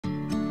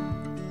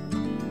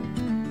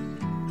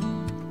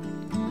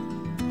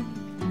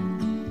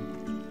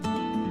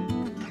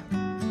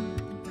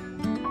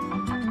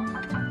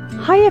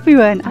Hi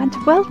everyone and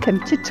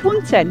welcome to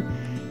Taunton,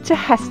 to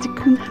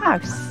Hestercombe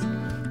House.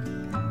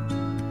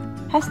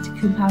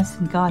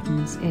 Hestercombe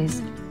Gardens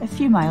is a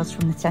few miles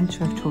from the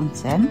centre of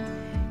Taunton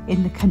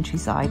in the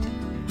countryside,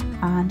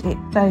 and it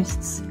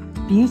boasts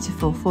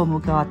beautiful formal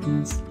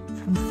gardens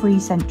from 3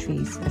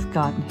 centuries of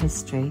garden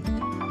history.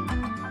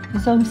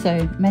 There's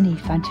also many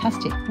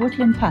fantastic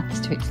woodland paths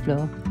to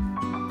explore.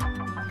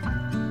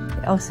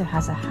 It also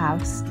has a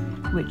house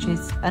which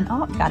is an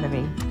art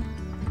gallery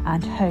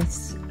and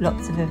hosts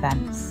lots of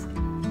events.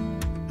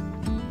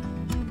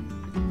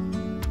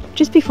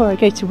 Just before I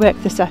go to work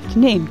this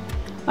afternoon,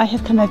 I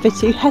have come over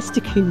to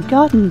Hestercombe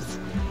Gardens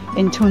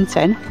in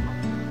Taunton,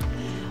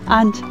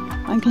 and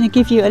I'm going to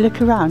give you a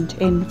look around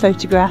in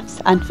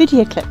photographs and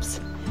video clips.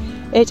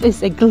 It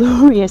is a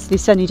gloriously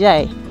sunny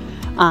day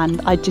and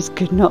I just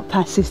could not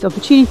pass this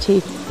opportunity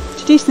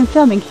to do some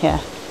filming here.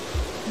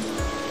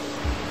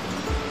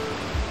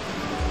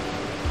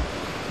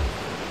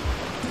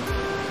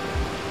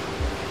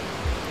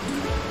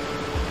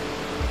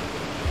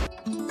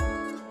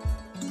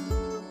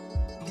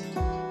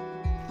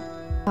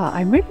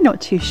 I'm really not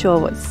too sure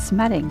what's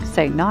smelling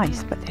so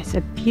nice, but there's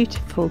a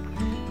beautiful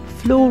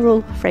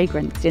floral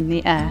fragrance in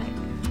the air.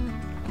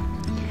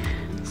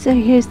 So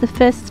here's the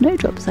first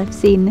snowdrops I've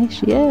seen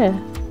this year.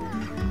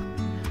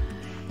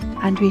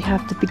 And we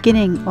have the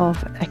beginning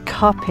of a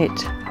carpet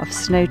of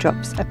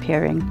snowdrops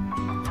appearing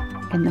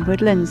in the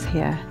woodlands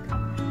here,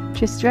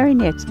 just very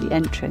near to the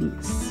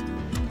entrance.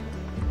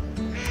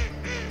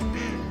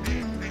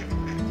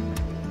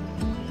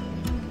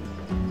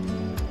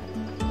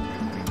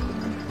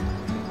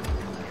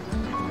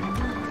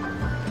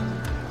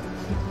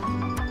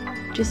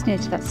 Just near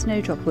to that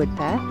snowdrop wood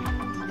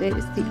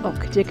there's the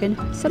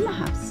Octagon Summer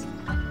House.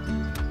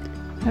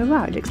 Oh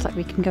wow, it looks like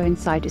we can go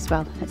inside as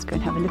well. Let's go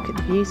and have a look at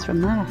the views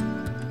from there.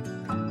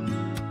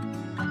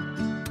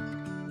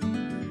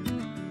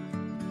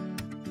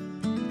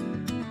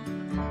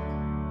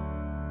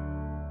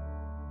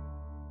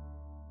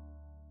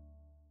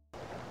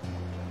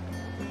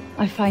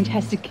 I find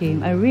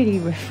Hestercombe a really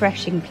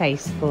refreshing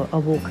place for a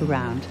walk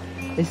around.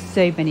 There's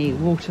so many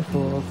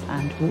waterfalls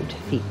and water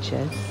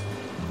features.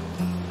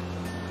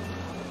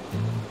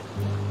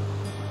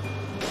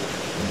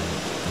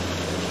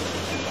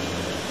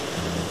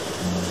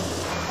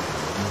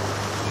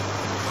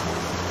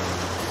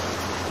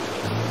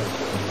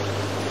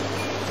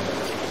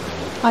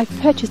 I've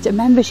purchased a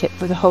membership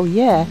for the whole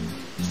year,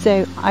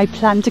 so I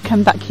plan to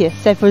come back here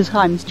several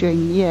times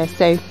during the year.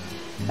 So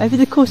over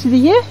the course of the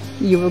year,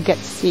 you will get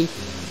to see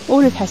all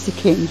of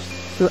Hestercombe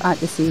throughout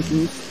the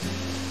seasons.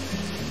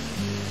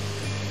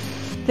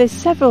 There's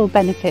several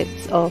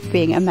benefits of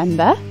being a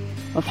member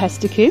of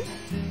Hestercombe.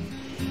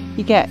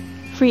 You get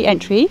free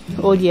entry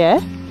all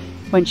year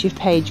once you've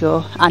paid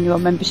your annual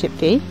membership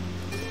fee,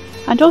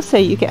 and also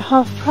you get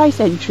half price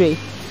entry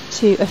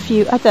to a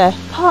few other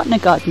partner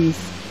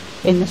gardens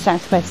in the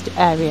southwest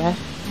area.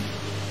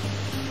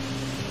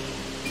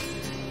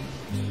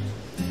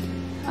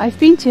 I've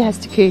been to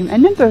Hestercombe a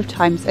number of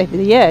times over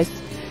the years,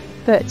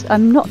 but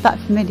I'm not that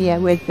familiar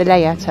with the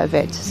layout of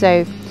it,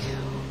 so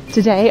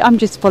today I'm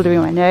just following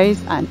my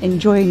nose and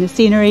enjoying the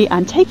scenery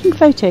and taking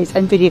photos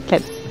and video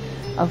clips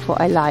of what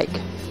I like.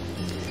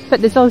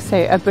 But there's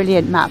also a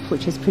brilliant map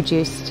which is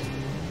produced,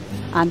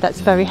 and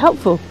that's very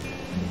helpful.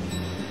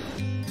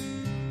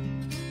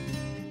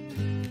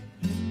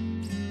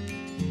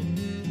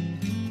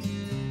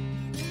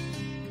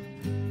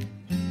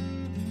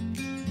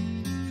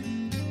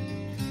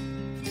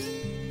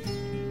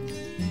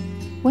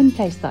 One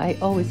place that I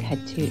always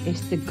head to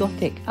is the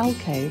Gothic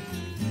alcove.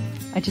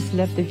 I just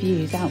love the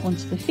views out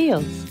onto the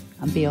fields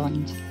and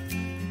beyond.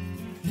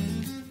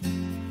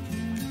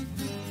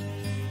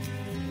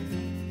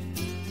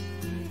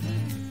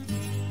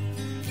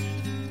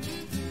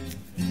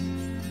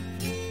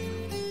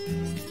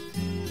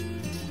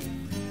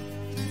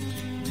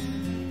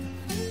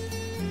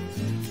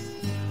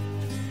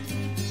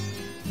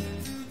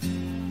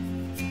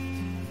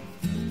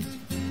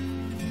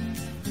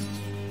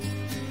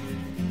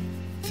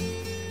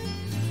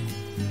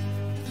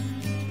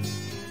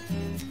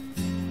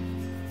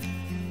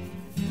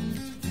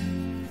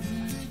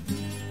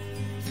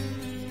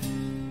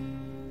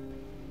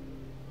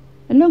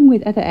 Along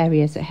with other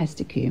areas at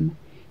Hestercombe,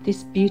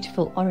 this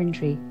beautiful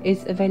orangery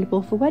is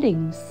available for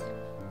weddings.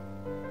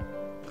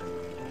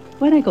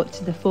 When I got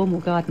to the formal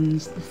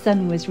gardens, the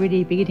sun was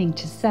really beginning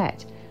to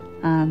set,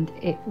 and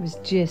it was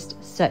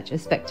just such a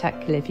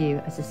spectacular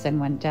view as the sun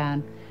went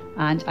down,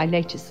 and I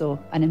later saw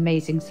an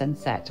amazing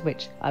sunset,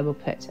 which I will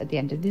put at the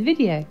end of the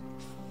video.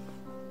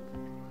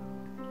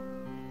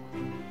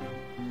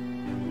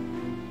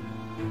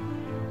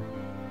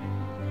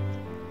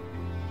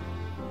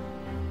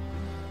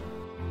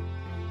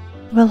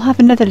 We'll have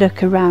another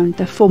look around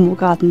the formal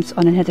gardens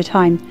on another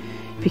time,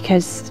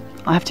 because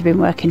I have to be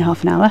working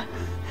half an hour.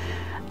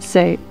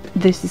 So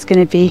this is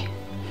going to be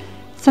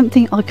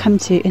something I'll come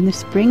to in the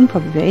spring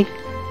probably,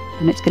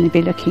 and it's going to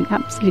be looking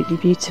absolutely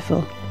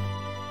beautiful.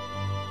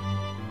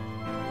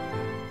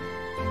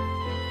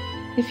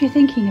 If you're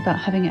thinking about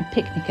having a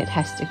picnic at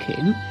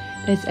Hestercombe,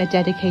 there's a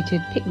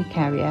dedicated picnic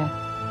area.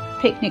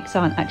 Picnics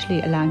aren't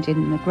actually allowed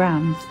in the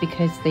grounds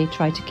because they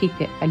try to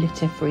keep it a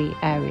litter-free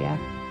area.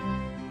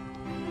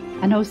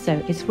 And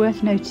also, it's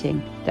worth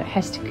noting that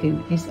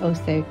Hestercombe is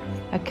also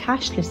a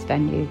cashless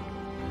venue,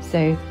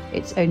 so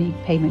it's only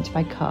payment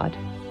by card.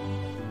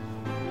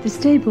 The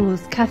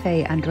Stables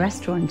Cafe and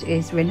Restaurant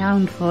is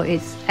renowned for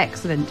its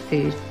excellent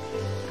food,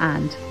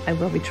 and I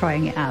will be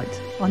trying it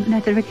out on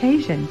another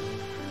occasion.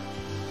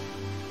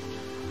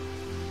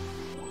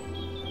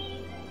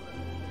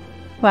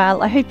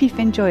 Well, I hope you've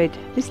enjoyed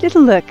this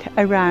little look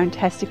around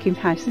Hestercombe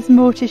House. There's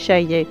more to show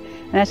you,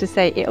 and as I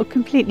say, it'll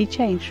completely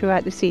change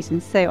throughout the season,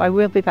 so I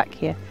will be back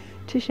here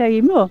to show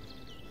you more.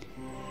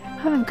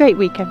 Have a great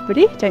week,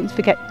 everybody. Don't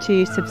forget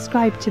to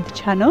subscribe to the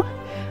channel,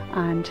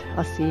 and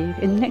I'll see you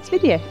in the next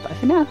video. Bye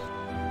for now.